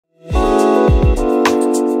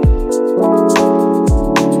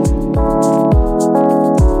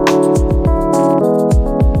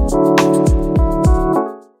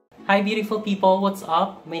beautiful people, what's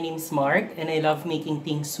up? My name is Mark and I love making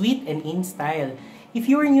things sweet and in style. If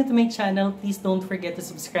you are new to my channel, please don't forget to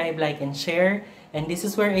subscribe, like, and share. And this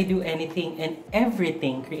is where I do anything and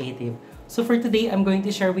everything creative. So for today, I'm going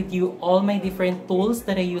to share with you all my different tools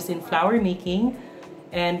that I use in flower making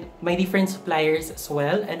and my different suppliers as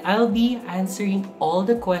well. And I'll be answering all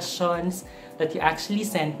the questions that you actually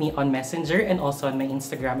sent me on Messenger and also on my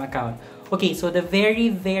Instagram account. Okay, so the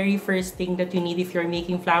very first thing that you need if you're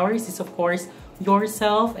making flowers is, of course,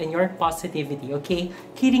 yourself and your positivity, okay?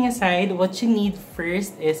 Kidding aside, what you need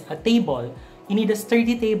first is a table. You need a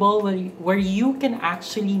sturdy table where you can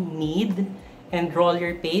actually knead and roll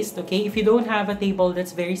your paste, okay? If you don't have a table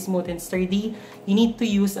that's very smooth and sturdy, you need to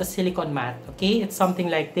use a silicone mat, okay? It's something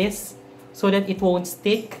like this so that it won't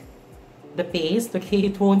stick the paste, okay?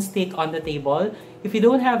 It won't stick on the table. If you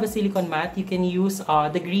don't have a silicone mat, you can use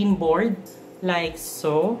the green board like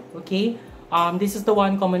so, okay? This is the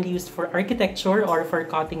one commonly used for architecture or for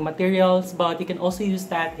cutting materials, but you can also use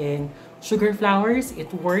that in sugar flowers.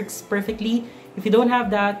 It works perfectly. If you don't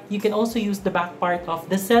have that, you can also use the back part of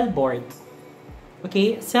the cell board.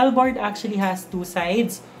 Okay, cell board actually has two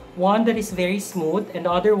sides. One that is very smooth and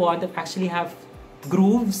the other one that actually have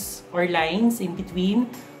grooves or lines in between.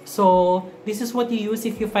 So this is what you use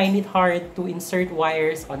if you find it hard to insert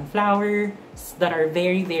wires on flowers that are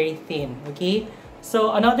very thin, okay?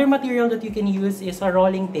 So another material that you can use is a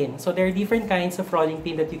rolling pin. So there are different kinds of rolling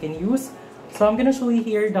pin that you can use. So I'm gonna show you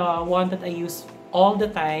here the one that I use all the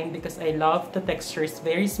time because I love the texture. It's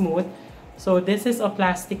very smooth. So this is a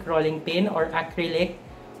plastic rolling pin or acrylic.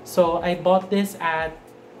 So I bought this at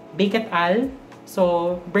Bake et al.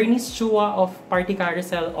 So Bernice Chua of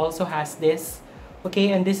Peotraco also has this.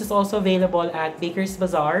 Okay, and this is also available at Baker's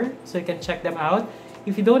Bazaar, so you can check them out.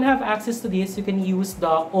 If you don't have access to this, you can use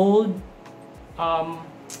the old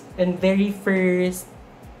and very first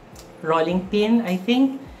rolling pin. I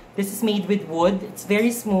think this is made with wood. It's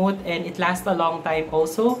very smooth and it lasts a long time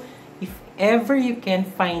also. If ever you can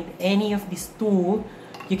find any of these two,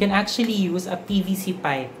 you can actually use a PVC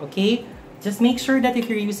pipe, okay? Just make sure that if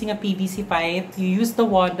you're using a PVC pipe, you use the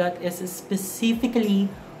one that is specifically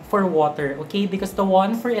for water, okay? Because the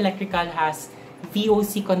one for electrical has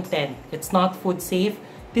VOC content. It's not food safe.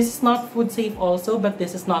 This is not food safe also, but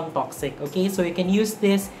this is non-toxic, okay? So you can use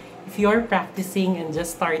this if you're practicing and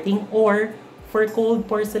just starting, or for cold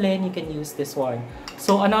porcelain, you can use this one.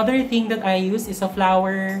 So another thing that I use is a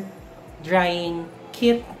flower drying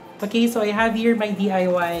kit. Okay, so I have here my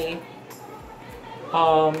DIY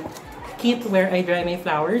kit where I dry my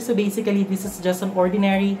flowers. So basically, this is just an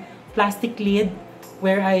ordinary plastic lid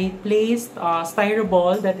where I placed a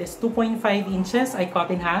styrofoam that is 2.5 inches. I cut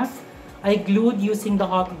in half. I glued using the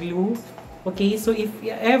hot glue. Okay, so if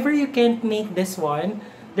ever you can't make this one,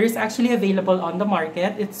 there's actually available on the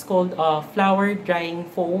market. It's called flower drying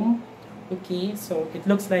foam. Okay, so it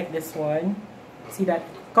looks like this one. See that?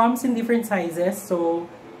 It comes in different sizes. So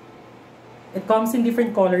it comes in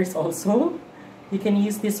different colors also. You can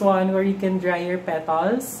use this one where you can dry your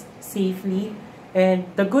petals safely. And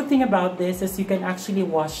the good thing about this is you can actually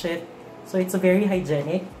wash it. So it's very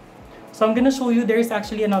hygienic. So I'm gonna show you, there's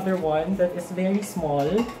actually another one that is very small.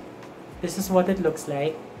 This is what it looks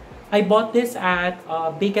like. I bought this at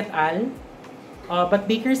Bake et al. But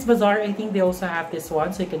Baker's Bazaar, I think they also have this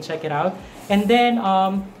one, so you can check it out. And then,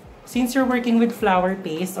 since you're working with flower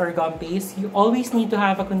paste or gum paste, you always need to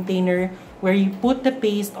have a container where you put the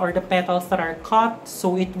paste or the petals that are cut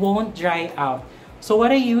so it won't dry out. So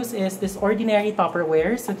what I use is this ordinary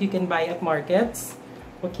Tupperware that you can buy at markets.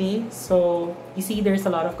 Okay, so you see there's a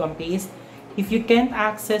lot of gum paste. If you can't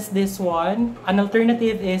access this one, an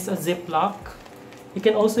alternative is a Ziploc. You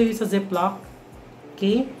can also use a Ziploc.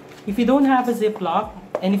 Okay, if you don't have a Ziploc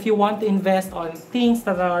and if you want to invest on things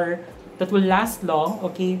that will last long,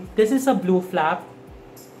 okay, this is a blue flap.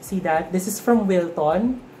 See that? This is from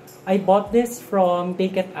Wilton. I bought this from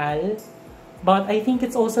Bake et al. But I think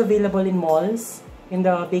it's also available in malls in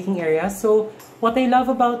the baking area. So what I love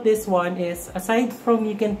about this one is, aside from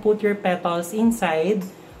you can put your petals inside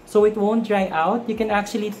so it won't dry out, you can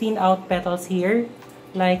actually thin out petals here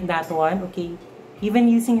like that one. Okay, even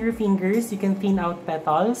using your fingers, you can thin out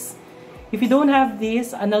petals. If you don't have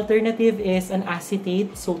this, an alternative is an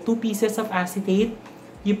acetate. So 2 pieces of acetate,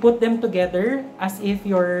 you put them together as if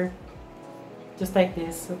you're just like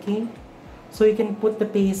this, okay? So you can put the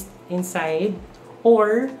paste inside,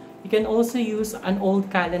 or you can also use an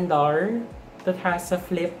old calendar that has a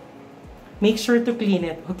flip. Make sure to clean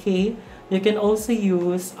it, okay? You can also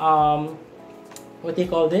use, what do you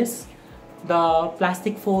call this? The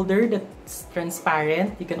plastic folder that's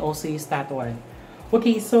transparent. You can also use that one.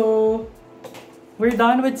 Okay, so we're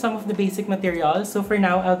done with some of the basic materials. So for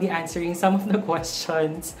now, I'll be answering some of the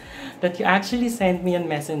questions that you actually sent me on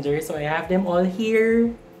Messenger. So I have them all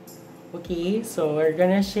here. Okay, so we're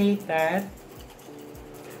gonna shake that.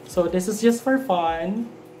 So this is just for fun.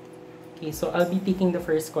 Okay, so I'll be taking the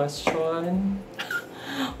first question.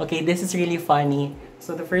 Okay, this is really funny.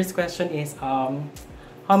 So the first question is,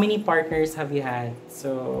 how many partners have you had?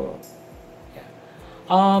 So, yeah.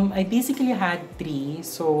 I basically had 3.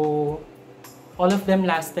 So, all of them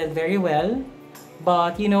lasted very well.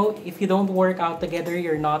 But, you know, if you don't work out together,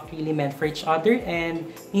 you're not really meant for each other.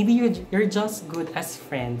 And maybe you're just good as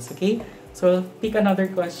friends, okay? So, pick another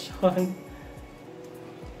question. Okay,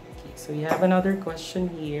 so we have another question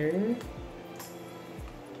here.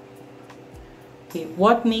 Okay,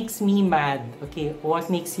 what makes me mad? Okay, what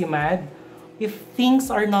makes you mad? If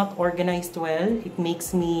things are not organized well, it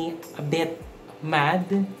makes me a bit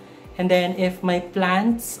mad. And then if my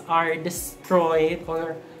plants are destroyed,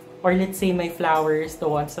 or let's say my flowers, the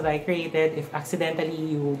ones that I created, if accidentally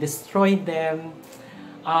you destroyed them,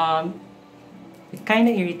 it kind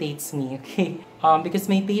of irritates me, okay? Because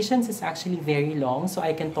my patience is actually very long, so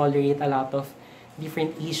I can tolerate a lot of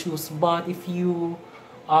different issues. But if you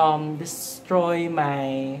destroy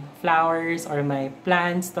my flowers or my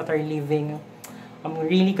plants that are living, I'm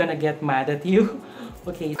really gonna get mad at you.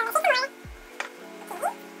 Okay.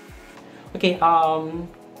 Okay,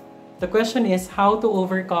 the question is how to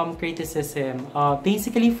overcome criticism.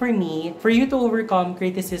 Basically for me, for you to overcome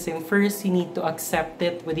criticism, first you need to accept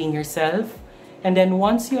it within yourself. And then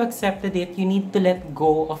once you accepted it, you need to let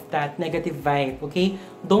go of that negative vibe, okay?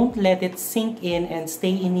 Don't let it sink in and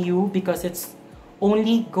stay in you, because it's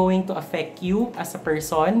only going to affect you as a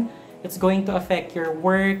person. It's going to affect your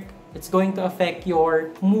work. It's going to affect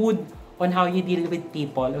your mood on how you deal with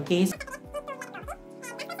people, okay?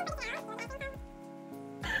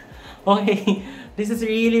 Okay, this is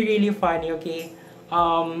really funny, okay?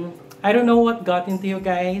 I don't know what got into you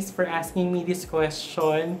guys for asking me this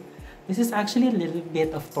question. This is actually a little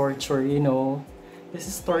bit of torture, you know? This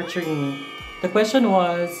is torturing me. The question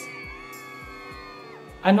was,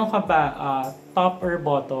 ano ka ba? Top or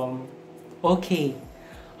bottom? Okay.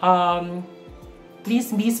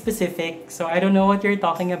 Please be specific. So I don't know what you're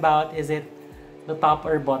talking about. Is it the top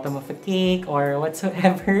or bottom of a cake or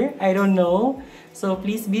whatsoever? I don't know. So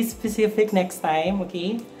please be specific next time,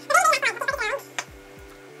 okay?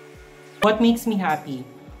 What makes me happy?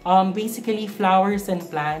 Basically, flowers and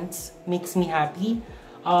plants makes me happy.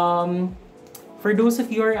 For those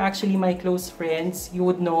of you who are actually my close friends, you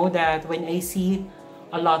would know that when I see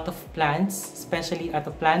a lot of plants, especially at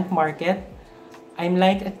a plant market, I'm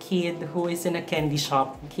like a kid who is in a candy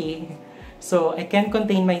shop, okay? So I can't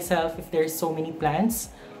contain myself if there's so many plants.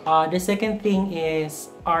 The second thing is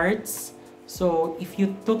arts. So if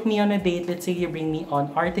you took me on a date, let's say you bring me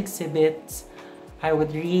on art exhibits, I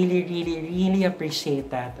would really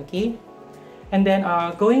appreciate that, okay? And then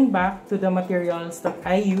going back to the materials that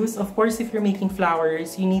I use, of course, if you're making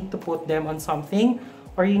flowers, you need to put them on something,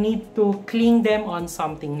 or you need to cling them on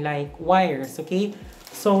something like wires, okay?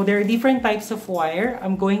 So there are different types of wire.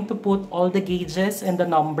 I'm going to put all the gauges and the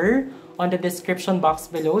number on the description box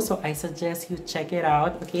below, so I suggest you check it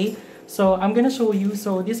out, okay? So I'm gonna show you.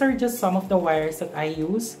 So these are just some of the wires that I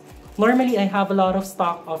use. Normally, I have a lot of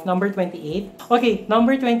stock of number 28. Okay,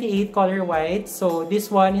 number 28 color white. So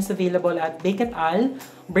this one is available at Bake et al.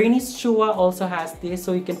 Bernice Chua also has this,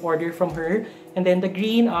 so you can order from her. And then the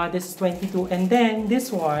green, this is 22. And then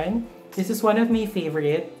this one, this is one of my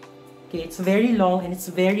favorite. Okay, it's very long and it's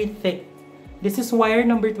very thick. This is wire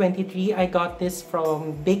number 23. I got this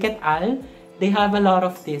from Bake et al. They have a lot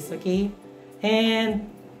of this, okay? And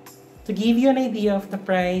to give you an idea of the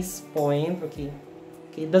price point, okay,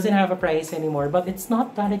 it doesn't have a price anymore, but it's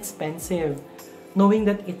not that expensive. Knowing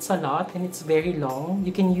that it's a lot and it's very long,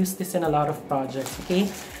 you can use this in a lot of projects,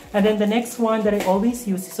 okay? And then the next one that I always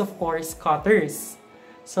use is, of course, cutters.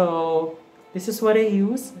 So this is what I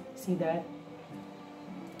use. See that?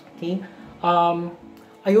 Okay.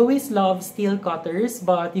 I always love steel cutters,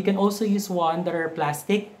 but you can also use one that are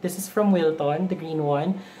plastic. This is from Wilton, the green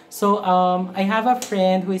one. So I have a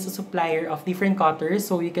friend who is a supplier of different cutters,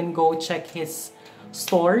 so you can go check his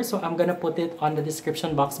store. So I'm gonna put it on the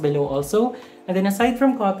description box below also. And then aside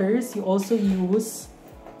from cutters, you also use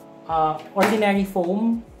ordinary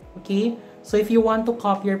foam, okay? So if you want to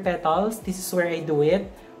cup your petals, this is where I do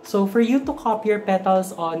it. So for you to cup your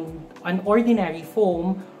petals on an ordinary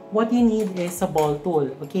foam, what you need is a ball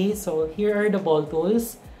tool, okay? So here are the ball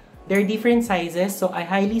tools. They're different sizes, so I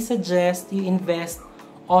highly suggest you invest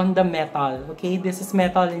on the metal, okay? This is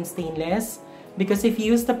metal and stainless. Because if you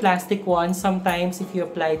use the plastic one, sometimes if you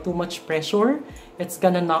apply too much pressure, it's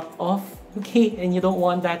gonna knock off, okay? And you don't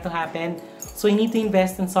want that to happen. So you need to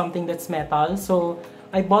invest in something that's metal. So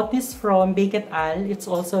I bought this from Bake et al. It's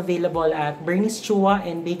also available at Bernice Chua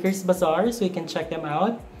and Baker's Bazaar, so you can check them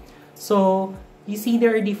out. So you see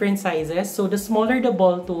there are different sizes. So the smaller the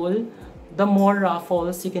ball tool, the more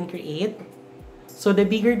ruffles you can create. So the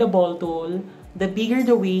bigger the ball tool, the bigger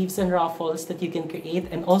the waves and ruffles that you can create.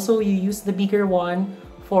 And also you use the bigger one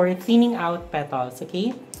for thinning out petals,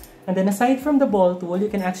 okay? And then aside from the ball tool, you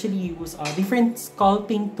can actually use different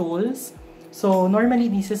sculpting tools. So normally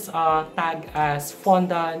this is tagged as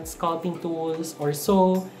fondant, sculpting tools, or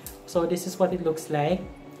so. So this is what it looks like.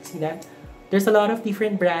 See that? There's a lot of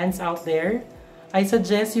different brands out there. I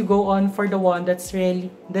suggest you go on for the one that's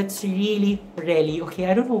really, okay,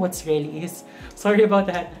 I don't know what's really is. Sorry about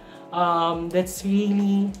that. That's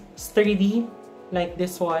really sturdy, like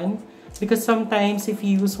this one. Because sometimes if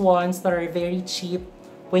you use ones that are very cheap,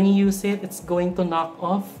 when you use it, it's going to knock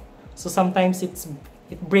off. So sometimes it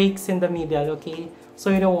breaks in the middle, okay? So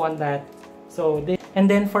you don't want that. So this, and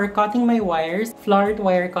then for cutting my wires, flowered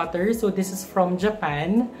wire cutter. So this is from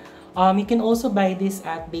Japan. You can also buy this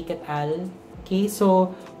at Bake et al. Okay,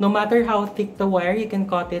 so no matter how thick the wire, you can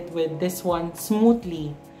cut it with this one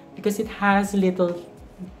smoothly because it has little,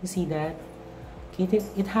 you see that? Okay,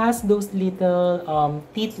 it has those little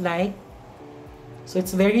teeth-like. So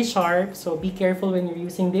it's very sharp, so be careful when you're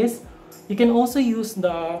using this. You can also use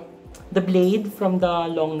the blade from the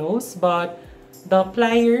long nose, but the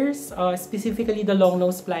pliers, specifically the long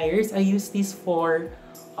nose pliers, I use this for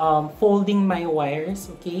folding my wires,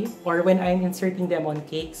 okay, or when I'm inserting them on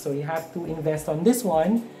cake. So you have to invest on this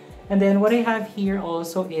one. And then what I have here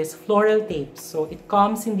also is floral tapes. So it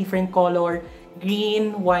comes in different color,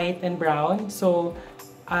 green, white, and brown. So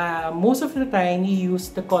most of the time you use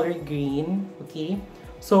the color green, okay?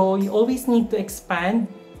 So you always need to expand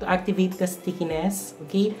to activate the stickiness,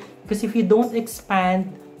 okay? Because if you don't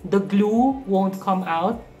expand, the glue won't come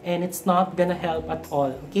out and it's not gonna help at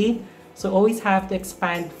all, okay? So always have to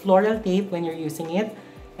expand floral tape when you're using it.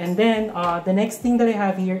 And then the next thing that I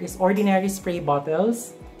have here is ordinary spray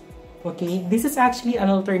bottles. Okay, this is actually an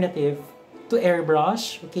alternative to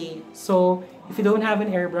airbrush. Okay, so if you don't have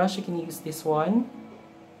an airbrush, you can use this one.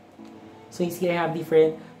 So you see I have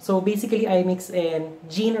different. So basically I mix in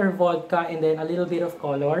gin or vodka and then a little bit of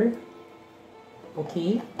color.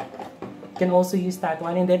 Okay, you can also use that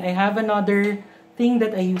one. And then I have another thing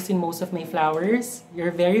that I use in most of my flowers.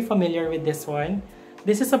 You're very familiar with this one.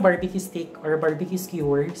 This is a barbecue stick or barbecue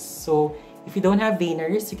skewers. So if you don't have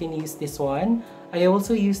veiners, you can use this one. I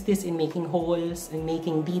also use this in making holes and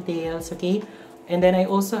making details, okay? And then I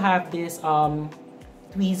also have this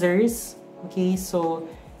tweezers, okay? So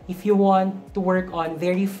if you want to work on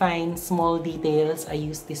very fine, small details, I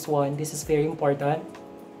use this one. This is very important.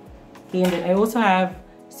 Okay, and then I also have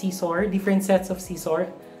scissor, different sets of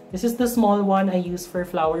scissor. This is the small one I use for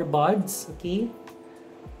flower buds, okay?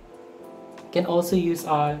 You can also use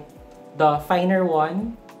the finer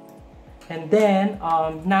one. And then,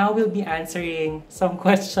 now we'll be answering some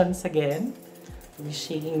questions again. I'll be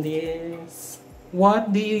shaking this.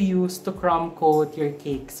 What do you use to crumb coat your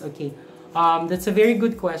cakes? Okay, that's a very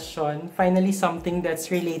good question. Finally, something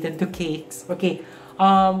that's related to cakes. Okay,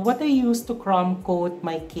 what I use to crumb coat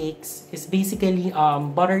my cakes is basically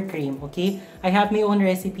buttercream, okay? I have my own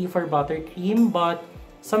recipe for buttercream, but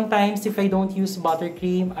sometimes if I don't use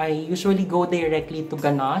buttercream, I usually go directly to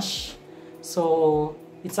ganache. So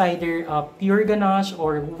it's either pure ganache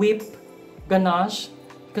or whipped ganache,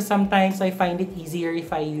 because sometimes I find it easier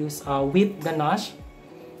if I use whipped ganache.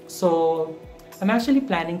 So I'm actually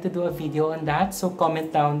planning to do a video on that, so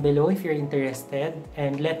comment down below if you're interested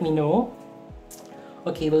and let me know.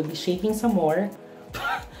 Okay, we'll be shaking some more.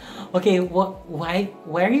 Okay, why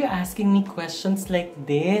are you asking me questions like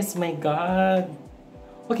this? My God.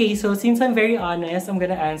 Okay, so since I'm very honest, I'm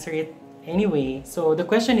gonna answer it anyway. So the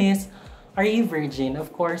question is, are you virgin?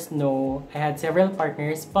 Of course, no. I had several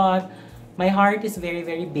partners, but my heart is very,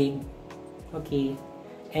 very big. Okay,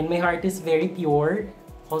 and my heart is very pure.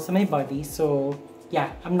 Also my body. So yeah,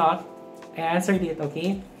 I'm not. I answered it,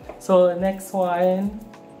 okay? So next one.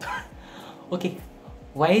 Okay.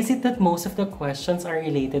 Why is it that most of the questions are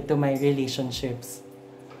related to my relationships?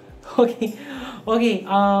 Okay,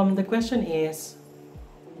 the question is,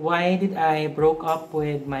 why did I broke up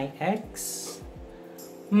with my ex?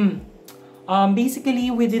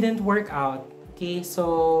 Basically, we didn't work out, okay?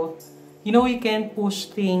 So, you know, you can't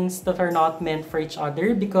push things that are not meant for each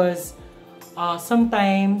other because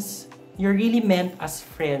sometimes you're really meant as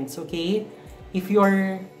friends, okay? If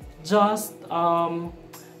you're just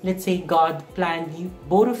let's say God planned you,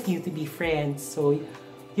 both of you, to be friends. So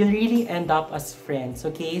you'll really end up as friends,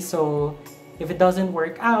 okay? So if it doesn't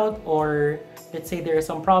work out, or let's say there are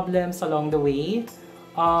some problems along the way,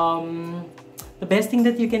 the best thing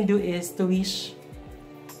that you can do is to wish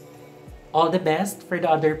all the best for the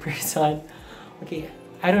other person. Okay,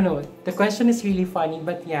 I don't know. The question is really funny,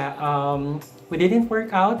 but yeah, we didn't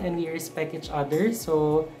work out and we respect each other.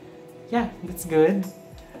 So yeah, that's good.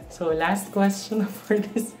 So last question for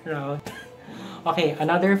this round. Okay,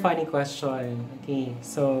 another funny question. Okay,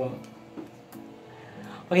 so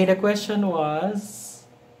okay, the question was,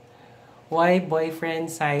 why boyfriend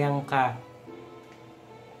sayang ka?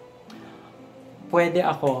 Pwede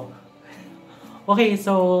ako. Okay,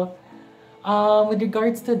 so with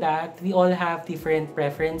regards to that, we all have different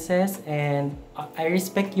preferences, and I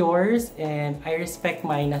respect yours and I respect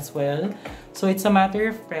mine as well. So it's a matter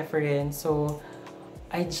of preference. So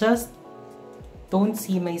I just don't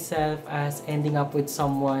see myself as ending up with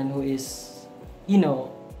someone who is, you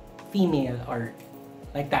know, female or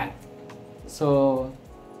like that. So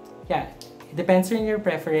yeah, it depends on your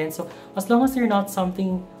preference. So as long as you're not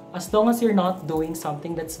doing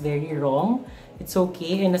something that's very wrong, it's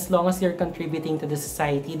okay. And as long as you're contributing to the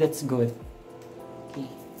society, that's good. Okay,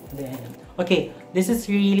 then okay, this is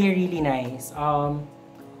really nice.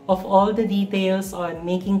 Of all the details on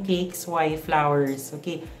making cakes, why flowers?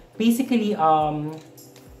 Okay, basically,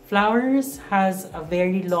 flowers has a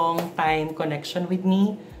very long time connection with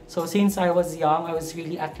me. So since I was young, I was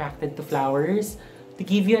really attracted to flowers. To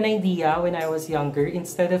give you an idea, when I was younger,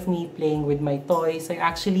 instead of me playing with my toys, I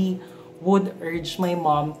actually would urge my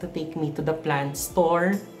mom to take me to the plant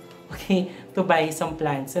store, okay, to buy some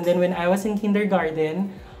plants. And then when I was in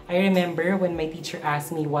kindergarten, I remember when my teacher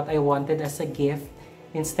asked me what I wanted as a gift,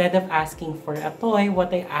 instead of asking for a toy,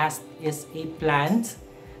 what I asked is a plant.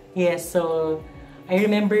 Yes, so I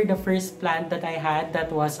remember the first plant that I had,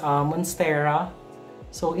 that was Monstera.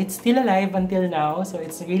 So it's still alive until now, so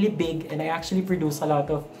it's really big, and I actually produce a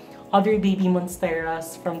lot of other baby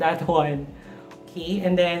Monsteras from that one. Okay,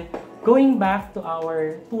 and then going back to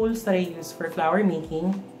our tools that I use for flower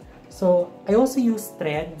making, so I also use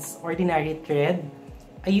threads, ordinary thread.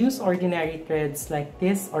 I use ordinary threads like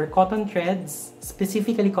this, or cotton threads,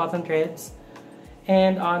 specifically cotton threads.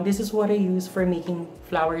 And this is what I use for making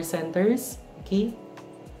flower centers. Okay,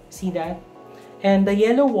 see that? And the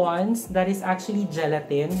yellow ones, that is actually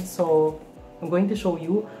gelatin. So I'm going to show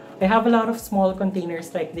you. I have a lot of small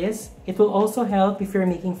containers like this. It will also help if you're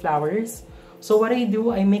making flowers. So what I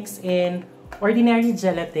do, I mix in ordinary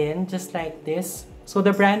gelatin, just like this. So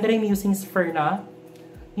the brand that I'm using is Ferna.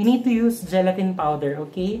 You need to use gelatin powder,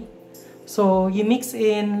 okay? So you mix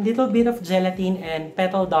in little bit of gelatin and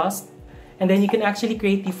petal dust, and then you can actually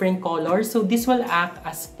create different colors. So this will act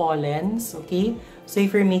as pollens, okay? So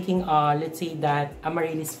if you're making, let's say that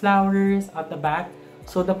amaryllis flowers at the back,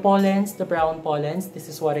 so the pollens, the brown pollens, this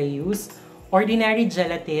is what I use. Ordinary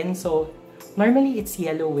gelatin, so normally it's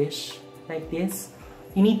yellowish, like this.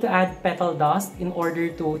 You need to add petal dust in order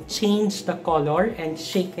to change the color and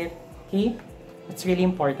shake it, okay? That's really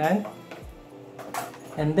important.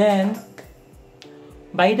 And then,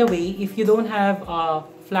 by the way, if you don't have a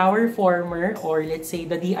flower former, or let's say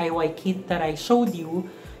the DIY kit that I showed you,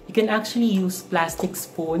 you can actually use plastic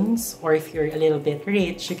spoons, or if you're a little bit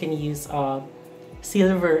rich, you can use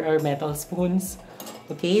silver or metal spoons.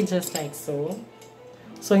 Okay, just like so.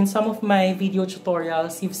 So in some of my video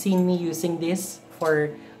tutorials, you've seen me using this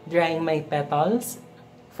for drying my petals,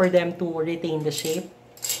 for them to retain the shape.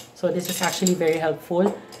 So this is actually very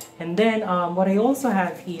helpful. And then what I also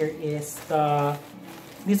have here is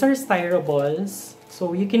these are styroballs.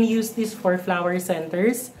 So you can use this for flower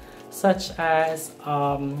centers, such as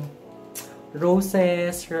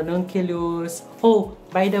roses, ranunculus. Oh,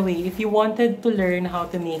 by the way, if you wanted to learn how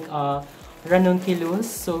to make ranunculus,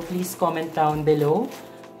 so please comment down below.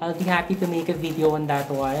 I'll be happy to make a video on that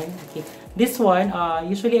one. Okay, this one,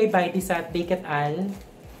 usually I buy this at Bake et al.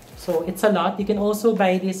 So it's a lot. You can also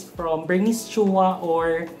buy this from Bernice Chua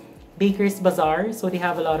or Baker's Bazaar. So they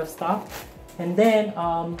have a lot of stuff. And then,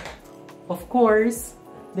 of course,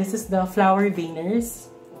 this is the flower veiners.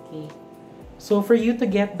 Okay. So for you to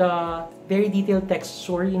get the very detailed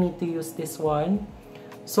texture, you need to use this one.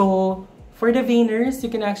 So for the veiners, you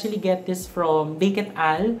can actually get this from Bake et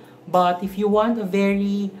al. But if you want a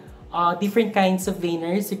very different kinds of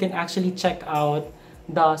veiners, you can actually check out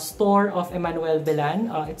the store of Emmanuel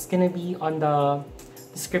Villan. It's gonna be on the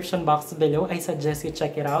description box below. I suggest you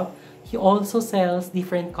check it out. He also sells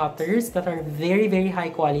different cutters that are very high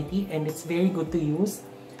quality, and it's very good to use.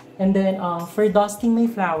 And then for dusting my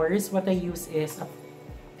flowers, what I use is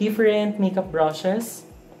different makeup brushes.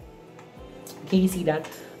 Okay, you see that?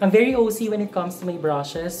 I'm very OC when it comes to my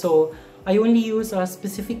brushes. So, I only use a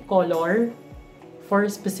specific color for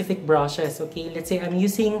specific brushes. Okay, let's say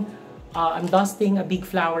I'm dusting a big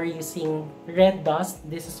flower using red dust.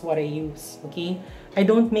 This is what I use. Okay, I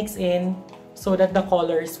don't mix in so that the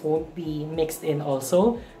colors won't be mixed in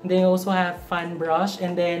also. And then I also have fan brush.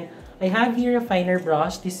 And then I have here a finer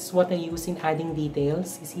brush. This is what I use in adding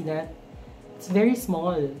details. You see that? It's very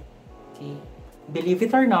small. Okay. Believe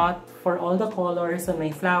it or not, for all the colors on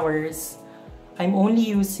my flowers, I'm only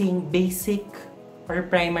using basic or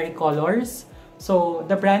primary colors. So,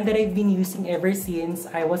 the brand that I've been using ever since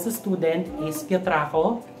I was a student is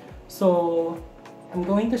Peotraco. So, I'm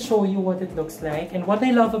going to show you what it looks like. And what I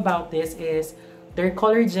love about this is their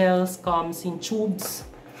color gels comes in tubes.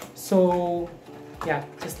 So, yeah,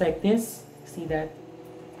 just like this. See that?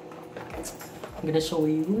 I'm gonna show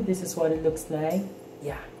you. This is what it looks like.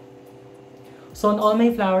 Yeah. So, on all my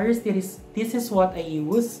flowers, this is what I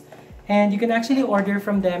use. And you can actually order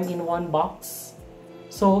from them in one box.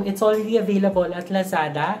 So, it's already available at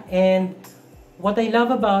Lazada. And what I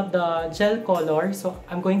love about the gel color, so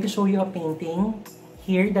I'm going to show you a painting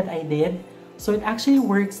here that I did. So, it actually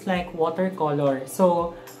works like watercolor.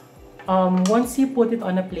 So, once you put it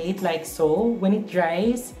on a plate like so, when it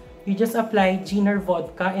dries, you just apply gin or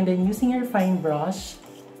vodka. And then using your fine brush,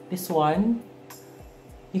 this one,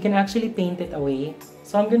 you can actually paint it away.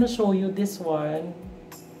 So, I'm going to show you this one.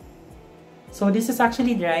 So this is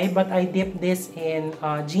actually dry, but I dipped this in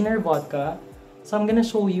gin or vodka. So I'm gonna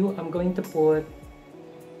show you. I'm going to put,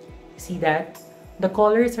 see that? The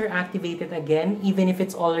colors are activated again, even if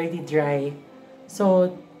it's already dry.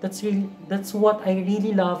 So that's what I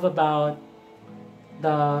really love about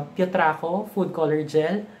the Peotraco food color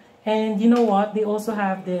gel. And you know what? They also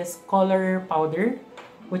have this color powder,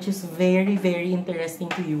 which is very, very interesting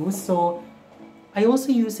to use. So I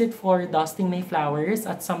also use it for dusting my flowers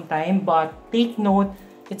at some time, but take note,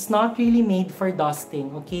 it's not really made for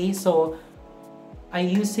dusting, okay? So, I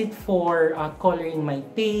use it for coloring my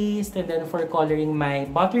paste and then for coloring my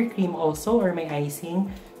buttercream also or my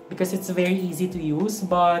icing because it's very easy to use.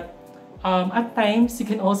 But at times, you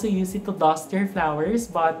can also use it to dust your flowers,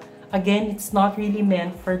 but again, it's not really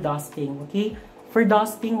meant for dusting, okay? For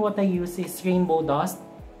dusting, what I use is rainbow dust.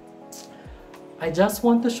 I just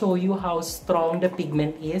want to show you how strong the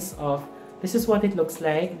pigment is of, this is what it looks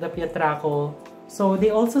like, the Peotraco. So they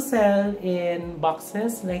also sell in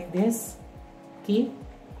boxes like this, okay?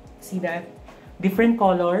 See that? Different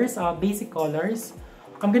colors, basic colors.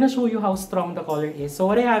 I'm gonna show you how strong the color is. So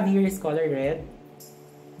what I have here is color red.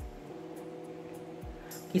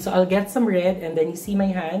 Okay, so I'll get some red and then you see my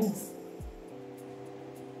hands.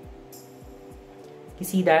 You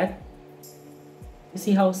see that? You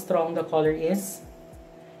see how strong the color is?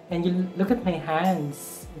 And you look at my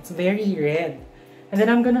hands. It's very red. And then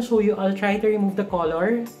I'm gonna show you, I'll try to remove the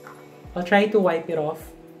color. I'll try to wipe it off.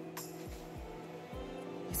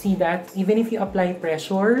 You see that? Even if you apply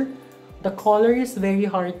pressure, the color is very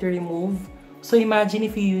hard to remove. So imagine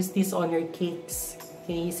if you use this on your cakes.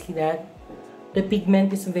 Okay, you see that? The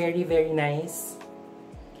pigment is very, very nice.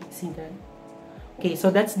 Okay, see that? Okay, so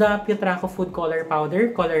that's the Peotraco food color powder,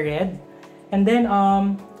 color red. And then,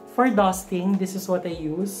 for dusting, this is what I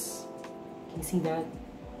use. Can you see that?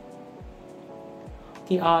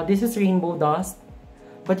 Okay, this is rainbow dust.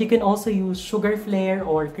 But you can also use sugar flare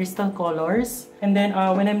or crystal colors. And then,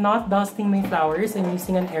 when I'm not dusting my flowers, I'm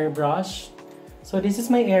using an airbrush. So this is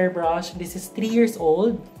my airbrush. This is 3 years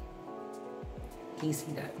old. Can you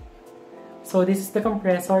see that? So this is the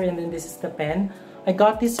compressor and then this is the pen. I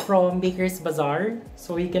got this from Baker's Bazaar.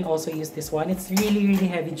 So you can also use this one. It's really,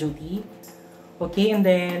 really heavy duty. Okay, and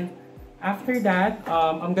then after that,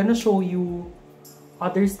 I'm gonna show you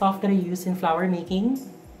other stuff that I use in flower making.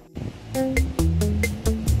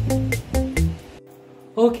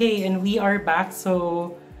 Okay, and we are back.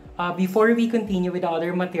 So before we continue with the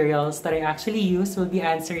other materials that I actually use, we'll be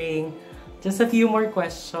answering just a few more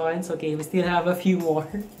questions. Okay, we still have a few more.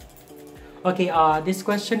 Okay, this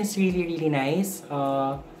question is really, really nice.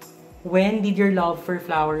 When did your love for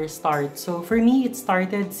flowers start? So for me, it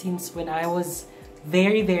started since when I was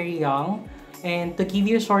very, very young. And to give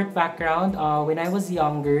you a short background, when I was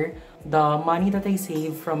younger, the money that I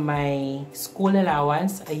saved from my school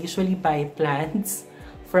allowance, I usually buy plants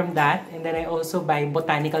from that. And then I also buy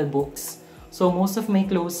botanical books. So most of my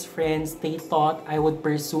close friends, they thought I would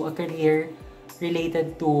pursue a career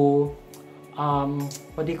related to,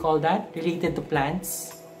 what do you call that? Related to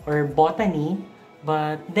plants or botany.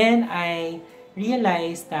 But then I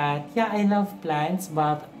realized that, yeah, I love plants,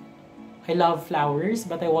 but I love flowers,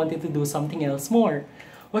 but I wanted to do something else more.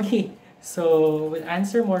 Okay, So, we'll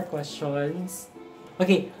answer more questions.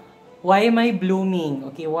 Okay, why am I blooming?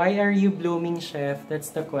 Okay, why are you blooming, chef? That's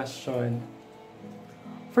the question.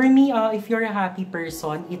 For me, if you're a happy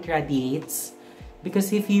person, it radiates.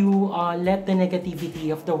 Because if you let the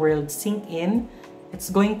negativity of the world sink in, it's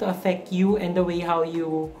going to affect you and the way how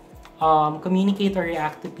you communicate or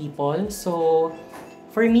react to people. So,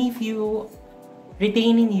 for me, if you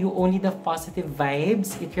retain in you only the positive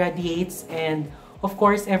vibes, it radiates, and of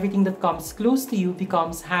course, everything that comes close to you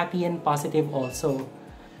becomes happy and positive also.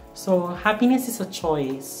 So, happiness is a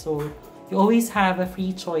choice. So, you always have a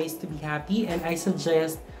free choice to be happy, and I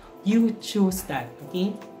suggest you choose that,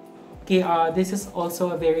 okay? Okay, this is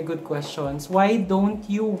also a very good question. Why don't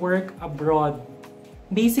you work abroad?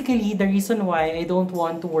 Basically, the reason why I don't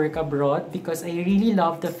want to work abroad because I really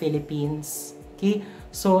love the Philippines, okay?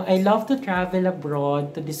 So, I love to travel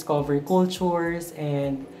abroad to discover cultures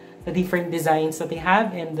and the different designs that they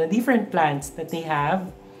have and the different plants that they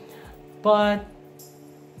have. But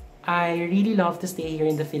I really love to stay here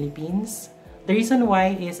in the Philippines. The reason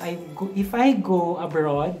why is if I go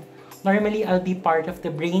abroad, normally I'll be part of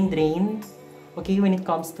the brain drain, okay, when it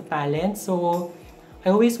comes to talent. So I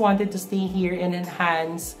always wanted to stay here and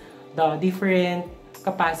enhance the different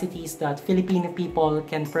capacities that Filipino people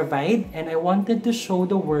can provide, and I wanted to show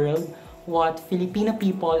the world what Filipino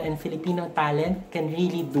people and Filipino talent can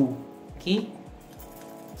really do. Okay?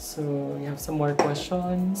 So, we have some more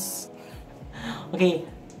questions. Okay.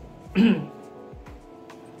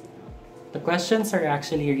 The questions are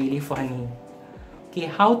actually really funny. Okay,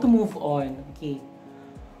 how to move on? Okay.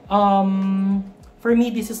 For me,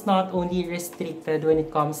 this is not only restricted when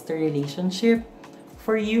it comes to relationship.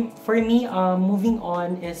 For me, moving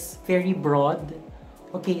on is very broad.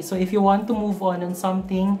 Okay, so if you want to move on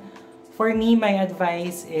something, for me, my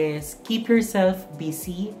advice is keep yourself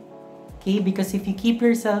busy. Okay, because if you keep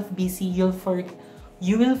yourself busy,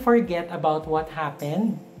 you will forget about what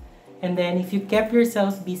happened. And then if you kept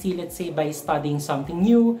yourself busy, let's say by studying something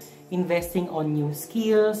new, investing on new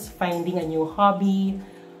skills, finding a new hobby,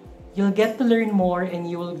 you'll get to learn more and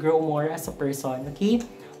you will grow more as a person, okay?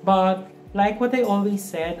 But like what I always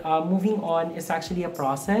said, moving on is actually a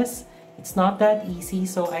process. It's not that easy,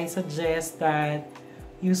 so I suggest that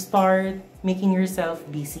you start making yourself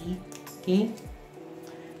busy, okay?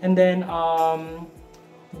 And then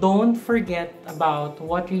don't forget about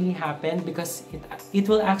what really happened because it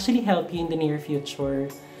will actually help you in the near future.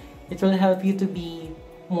 It will help you to be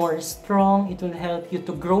more strong. It will help you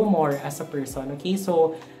to grow more as a person, okay?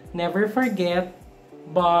 So never forget,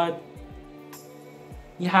 but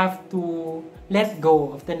you have to let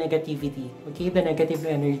go of the negativity, okay? The negative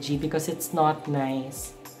energy because it's not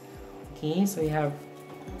nice. Okay, so we have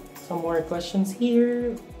some more questions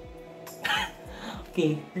here.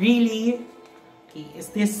 Okay, really? Okay, is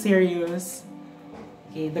this serious?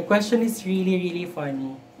 Okay, the question is really, really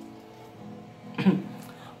funny.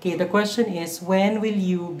 Okay, the question is, when will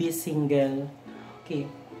you be single? Okay,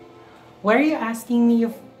 why are you asking me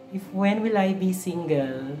if when will I be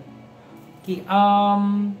single? Okay,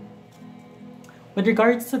 with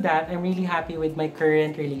regards to that, I'm really happy with my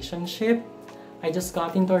current relationship. I just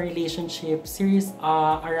got into a relationship series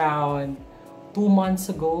around 2 months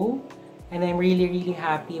ago. And I'm really, really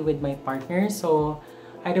happy with my partner. So,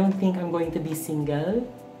 I don't think I'm going to be single.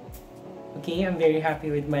 Okay, I'm very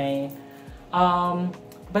happy with my...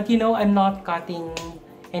 but you know, I'm not cutting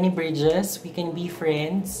any bridges. We can be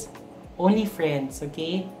friends. Only friends,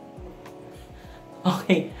 okay?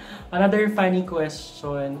 Okay, another funny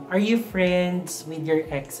question. Are you friends with your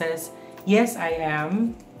exes? Yes, I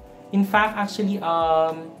am. In fact, actually,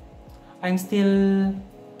 I am still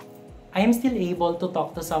able to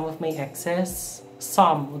talk to some of my exes.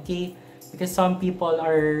 Some, okay? Because some people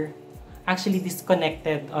are actually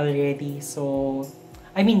disconnected already. So,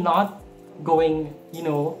 I mean, not going, you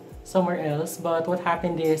know, somewhere else. But what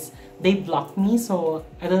happened is, they blocked me, so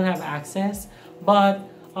I don't have access. But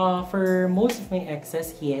for most of my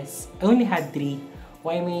exes, yes. I only had 3.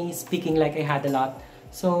 Why am I speaking like I had a lot?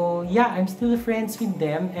 So, yeah, I'm still friends with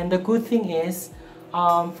them. And the good thing is,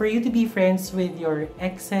 for you to be friends with your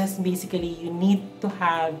exes, basically, you need to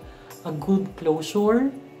have a good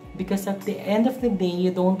closure. Because at the end of the day,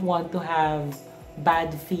 you don't want to have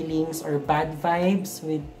bad feelings or bad vibes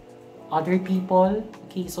with other people.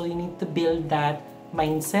 Okay, so you need to build that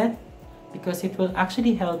mindset. Because it will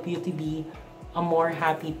actually help you to be a more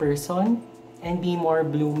happy person and be more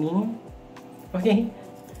blooming. Okay?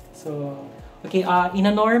 So, okay, in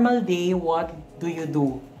a normal day, what do you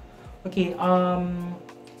do? Okay,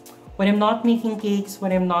 when I'm not making cakes,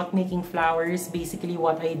 when I'm not making flowers, basically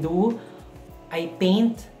what I do, I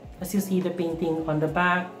paint As you see, the painting on the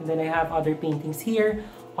back, and then I have other paintings here.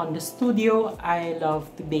 On the studio, I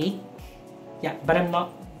love to bake. Yeah, but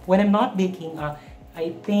when I'm not baking,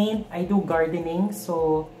 I paint, I do gardening.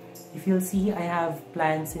 So if you'll see, I have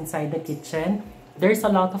plants inside the kitchen. There's a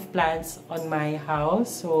lot of plants on my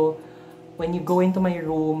house. So when you go into my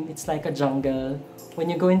room, it's like a jungle. When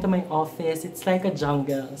you go into my office, it's like a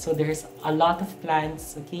jungle. So there's a lot of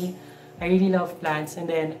plants, okay? I really love plants. And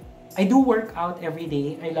then I do work out every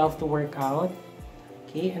day. I love to work out.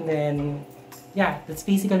 Okay, and then, yeah, that's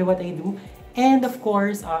basically what I do. And of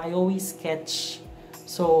course, I always sketch.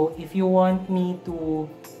 So if you want me to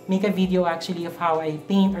make a video actually of how I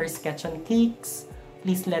paint or sketch on cakes,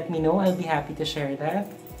 please let me know. I'll be happy to share that.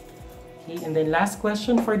 Okay, and then last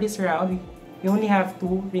question for this round. We only have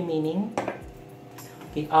 2 remaining.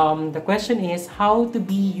 Okay, the question is, how to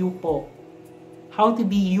be you po? How to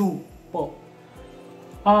be you po?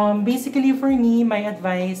 Basically for me, my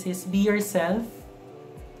advice is be yourself.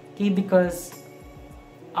 Okay, because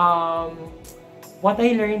what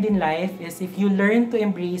I learned in life is if you learn to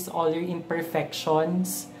embrace all your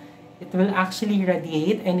imperfections, it will actually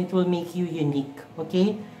radiate and it will make you unique.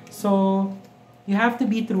 Okay, so you have to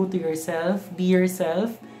be true to yourself, be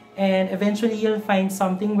yourself, and eventually you'll find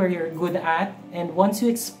something where you're good at. And once you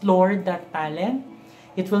explore that talent,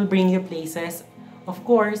 it will bring you places. Of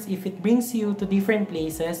course, if it brings you to different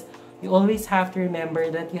places, you always have to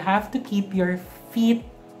remember that you have to keep your feet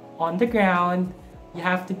on the ground. You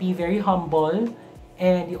have to be very humble,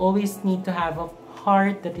 and you always need to have a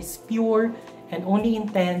heart that is pure and only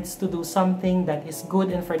intends to do something that is good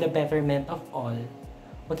and for the betterment of all.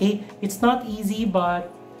 Okay? It's not easy,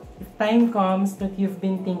 but if time comes that you've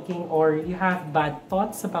been thinking or you have bad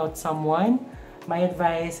thoughts about someone, my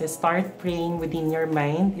advice is start praying within your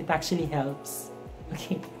mind. It actually helps.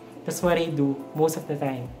 Okay? That's what I do most of the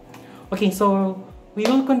time. Okay, so we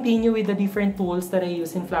will continue with the different tools that I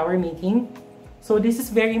use in flower making. So this is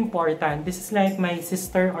very important. This is like my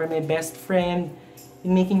sister or my best friend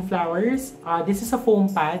in making flowers. This is a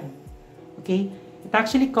foam pad. Okay? It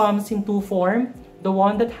actually comes in 2 forms. The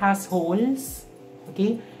one that has holes,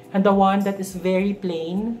 okay, and the one that is very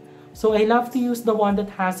plain. So I love to use the one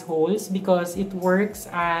that has holes because it works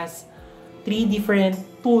as 3 different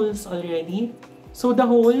tools already. So the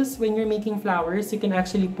holes, when you're making flowers, you can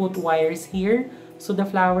actually put wires here so the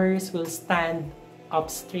flowers will stand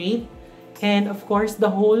up straight. And of course,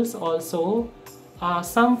 the holes also,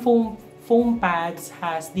 some foam pads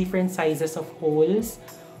has different sizes of holes.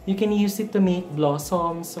 You can use it to make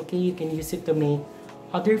blossoms, okay? You can use it to make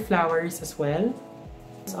other flowers as well.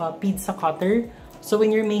 It's a pizza cutter. So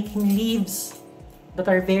when you're making leaves that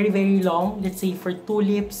are very, very long, let's say for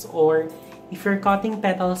tulips, or if you're cutting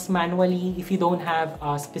petals manually, if you don't have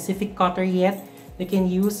a specific cutter yet, you can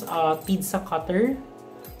use a pizza cutter.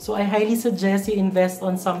 So I highly suggest you invest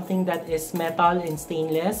on something that is metal and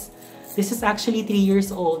stainless. This is actually 3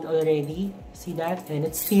 years old already. See that? And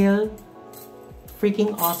it's still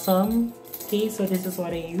freaking awesome. Okay, so this is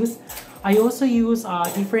what I use. I also use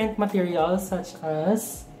different materials such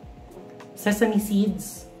as sesame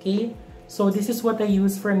seeds. Okay, so this is what I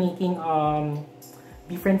use for making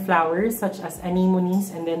different flowers such as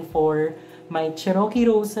anemones, and then for my Cherokee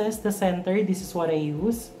roses, the center, this is what I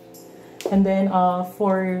use. And then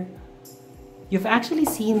you've actually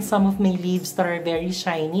seen some of my leaves that are very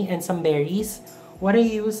shiny and some berries. What I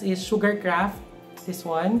use is Sugarcraft, this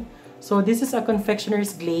one. So this is a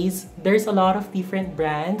confectioner's glaze. There's a lot of different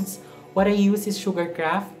brands. What I use is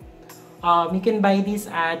Sugarcraft. You can buy this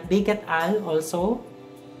at Bake et al. Also.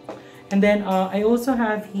 And then I also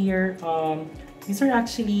have here, these are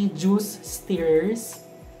actually juice stirrers,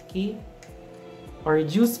 okay? Or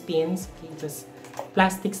juice pins, okay? Just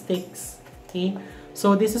plastic sticks, okay?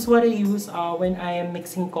 So this is what I use when I am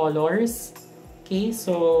mixing colors, okay?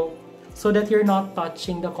 So that you're not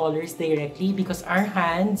touching the colors directly, because our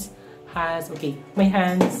hands has, okay, my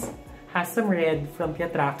hands has some red from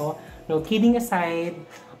Peotraco. No, kidding aside,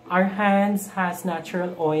 our hands has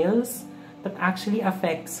natural oils that actually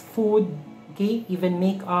affects food, okay, even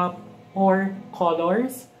makeup or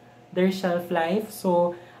colors, their shelf life.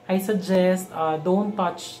 So I suggest don't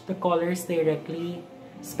touch the colors directly,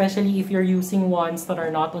 especially if you're using ones that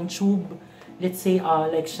are not on tube. Let's say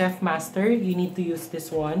like Chef Master, you need to use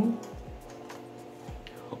this one.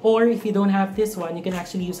 Or if you don't have this one, you can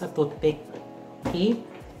actually use a toothpick, okay?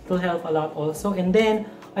 It will help a lot also. And then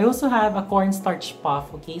I also have a cornstarch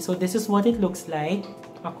puff, okay? So this is what it looks like,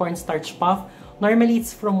 a cornstarch puff. Normally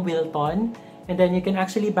it's from Wilton, and then you can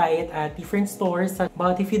actually buy it at different stores.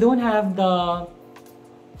 But if you don't have the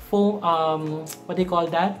foam, what do you call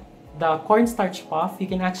that? The cornstarch puff, you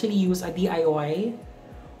can actually use a DIY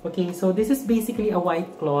Okay, so this is basically a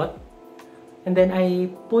white cloth. And then I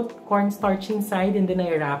put cornstarch inside and then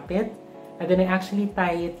I wrap it. And then I actually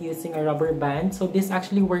tie it using a rubber band. So this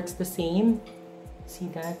actually works the same. See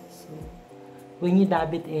that? So when you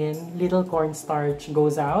dab it in, little cornstarch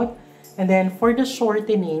goes out. And then for the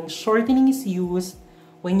shortening, shortening is used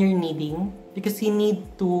when you're kneading because you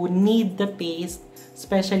need to knead the paste,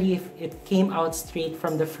 especially if it came out straight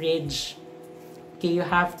from the fridge. Okay, you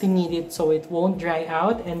have to knead it so it won't dry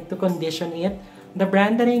out, and to condition it, the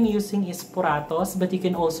brand that I'm using is Poratos, but you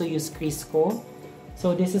can also use Crisco.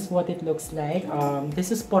 So this is what it looks like.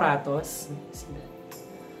 This is Poratos.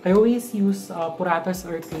 I always use Poratos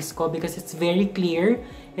or Crisco because it's very clear.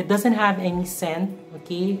 It doesn't have any scent,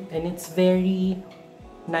 okay? And it's very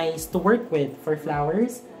nice to work with for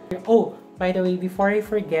flowers. Oh, by the way, before I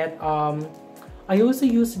forget, I also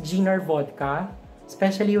use gin or vodka,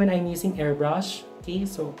 especially when I'm using airbrush. Okay,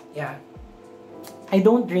 so yeah. I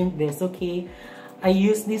don't drink this, okay? I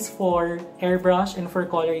use this for airbrush and for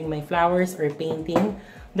coloring my flowers or painting.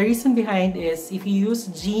 The reason behind is if you use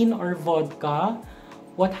gin or vodka,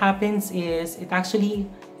 what happens is it actually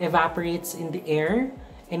evaporates in the air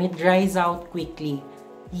and it dries out quickly.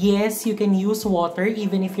 Yes, you can use water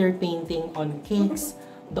even if you're painting on cakes.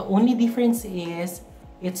 The only difference is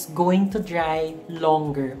it's going to dry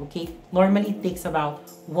longer, okay? Normally it takes about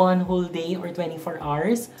 1 whole day or 24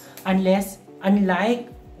 hours. Unlike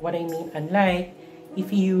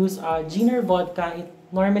if you use gin or vodka, it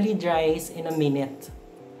normally dries in a minute.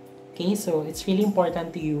 Okay, so it's really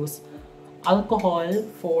important to use alcohol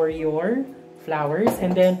for your flowers.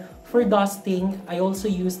 And then for dusting, I also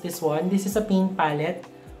use this one. This is a paint palette.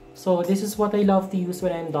 So this is what I love to use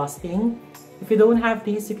when I'm dusting. If you don't have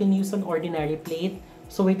this, you can use an ordinary plate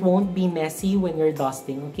so it won't be messy when you're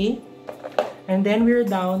dusting, okay? And then we're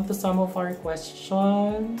down to some of our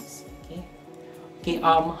questions. Okay,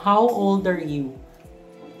 how old are you?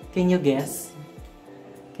 Can you guess?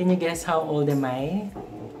 Can you guess how old am I?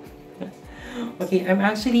 Okay, I'm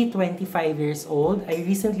actually 25 years old. I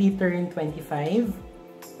recently turned 25.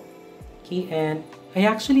 Okay, and I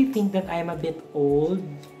actually think that I'm a bit old,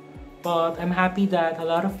 but I'm happy that a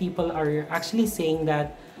lot of people are actually saying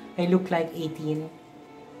that I look like 18.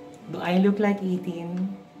 Do I look like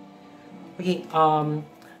 18? Okay,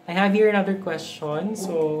 I have here another question.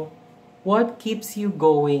 So, what keeps you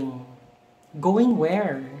going? Going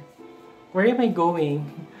where? Where am I going?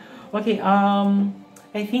 Okay,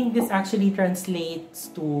 I think this actually translates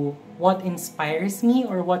to what inspires me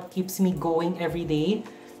or what keeps me going every day.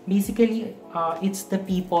 Basically, it's the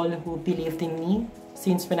people who believed in me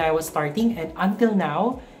since when I was starting and until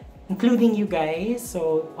now, including you guys.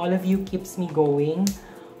 So all of you keeps me going.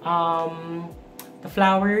 The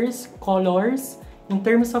flowers, colors. In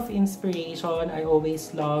terms of inspiration, I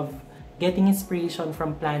always love getting inspiration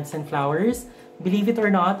from plants and flowers. Believe it or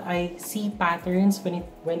not, I see patterns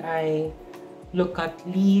when I look at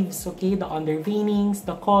leaves, okay, the underveinings,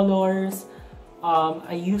 the colors.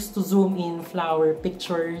 I used to zoom in flower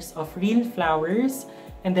pictures of real flowers,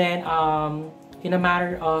 and then in a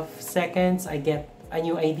matter of seconds, I get a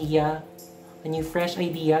new idea, a new fresh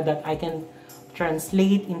idea that I can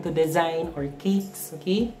translate into design or cakes,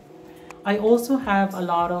 okay? I also have a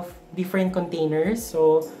lot of different containers,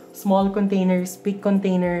 so small containers, big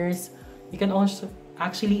containers. You can also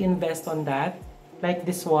actually invest on that, like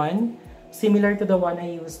this one, similar to the one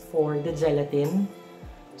I used for the gelatin.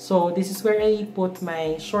 So this is where I put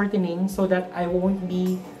my shortening so that I won't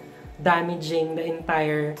be damaging the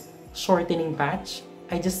entire shortening batch.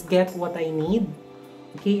 I just get what I need.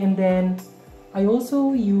 Okay, and then I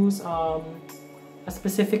also use a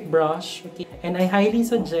specific brush. Okay, and I highly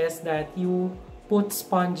suggest that you put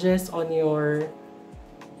sponges on your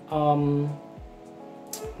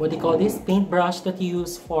what do you call this? Paintbrush that you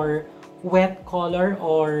use for wet color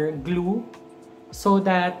or glue, so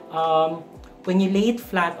that when you lay it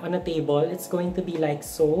flat on a table, it's going to be like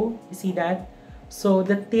so. You see that? So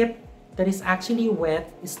the tip that is actually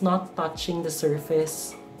wet is not touching the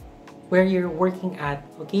surface where you're working at,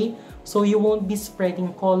 okay? So you won't be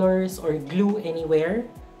spreading colors or glue anywhere.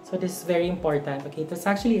 So this is very important, okay? That's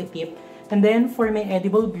actually a tip. And then for my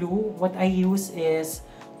edible glue, what I use is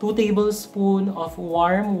 2 tablespoons of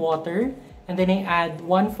warm water, and then I add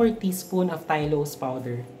 1/4 teaspoon of Tylose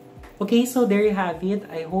powder. Okay, so there you have it.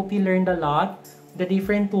 I hope you learned a lot, the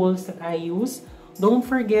different tools that I use. Don't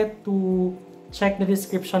forget to check the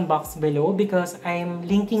description box below because I'm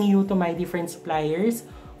linking you to my different suppliers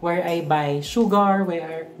where I buy sugar,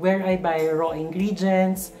 where I buy raw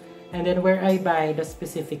ingredients, and then where I buy the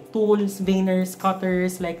specific tools, veiners,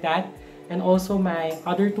 cutters, like that. And also my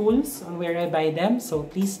other tools on where I buy them, so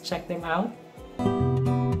please check them out.